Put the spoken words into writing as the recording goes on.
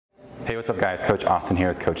Hey, what's up guys? Coach Austin here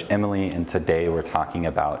with Coach Emily, and today we're talking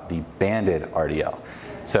about the banded RDL.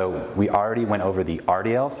 So we already went over the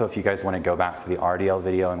RDL, so if you guys want to go back to the RDL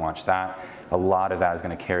video and watch that, a lot of that is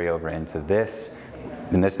going to carry over into this.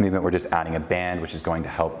 In this movement, we're just adding a band, which is going to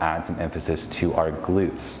help add some emphasis to our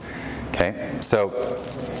glutes. Okay, so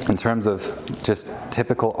in terms of just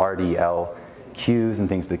typical RDL cues and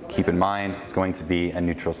things to keep in mind, it's going to be a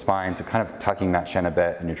neutral spine, so kind of tucking that chin a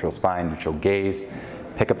bit, a neutral spine, neutral gaze.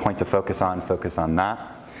 Pick a point to focus on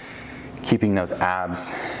that. Keeping those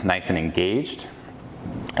abs nice and engaged.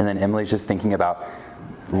 And then Emily's just thinking about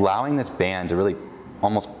allowing this band to really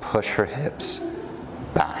almost push her hips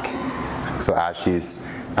back. So as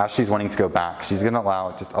she's wanting to go back, she's gonna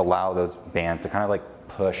allow those bands to kind of like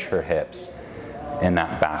push her hips in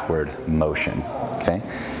that backward motion, okay?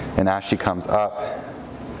 And as she comes up,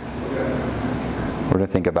 we're gonna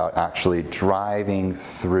think about actually driving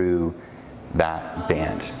through that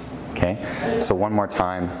band, okay? So one more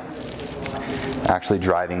time, actually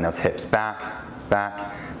driving those hips back,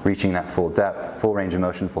 reaching that full depth, full range of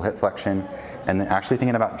motion, full hip flexion, and then actually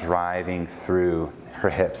thinking about driving through her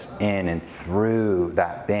hips in and through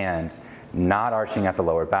that band, not arching at the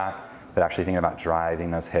lower back, but actually thinking about driving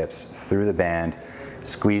those hips through the band,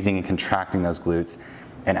 squeezing and contracting those glutes,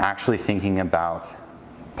 and actually thinking about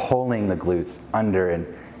pulling the glutes under and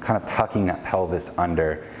kind of tucking that pelvis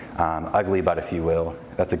under. Ugly butt, if you will.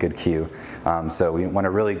 That's a good cue. So we want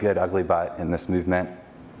a really good ugly butt in this movement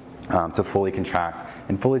to fully contract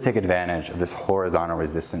and fully take advantage of this horizontal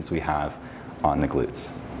resistance we have on the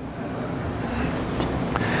glutes.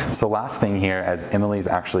 So last thing here, as Emily's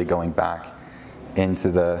actually going back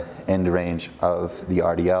into the end range of the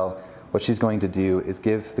RDL, what she's going to do is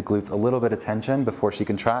give the glutes a little bit of tension before she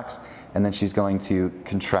contracts, and then she's going to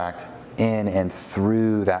contract in and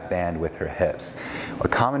through that band with her hips. A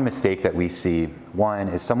common mistake that we see, one,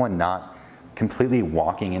 is someone not completely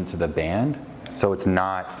walking into the band, so it's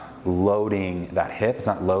not loading that hip, it's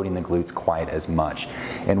not loading the glutes quite as much.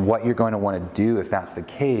 And what you're going to want to do if that's the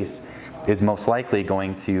case is most likely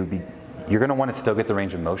going to be, you're going to want to still get the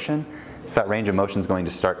range of motion, so that range of motion is going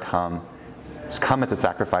to come at the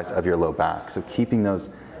sacrifice of your low back. So keeping those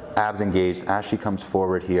abs engaged as she comes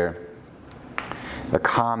forward here. A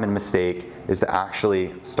common mistake is to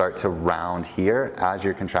actually start to round here as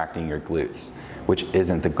you're contracting your glutes, which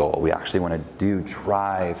isn't the goal. We actually want to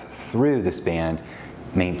drive through this band,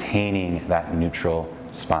 maintaining that neutral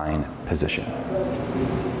spine position.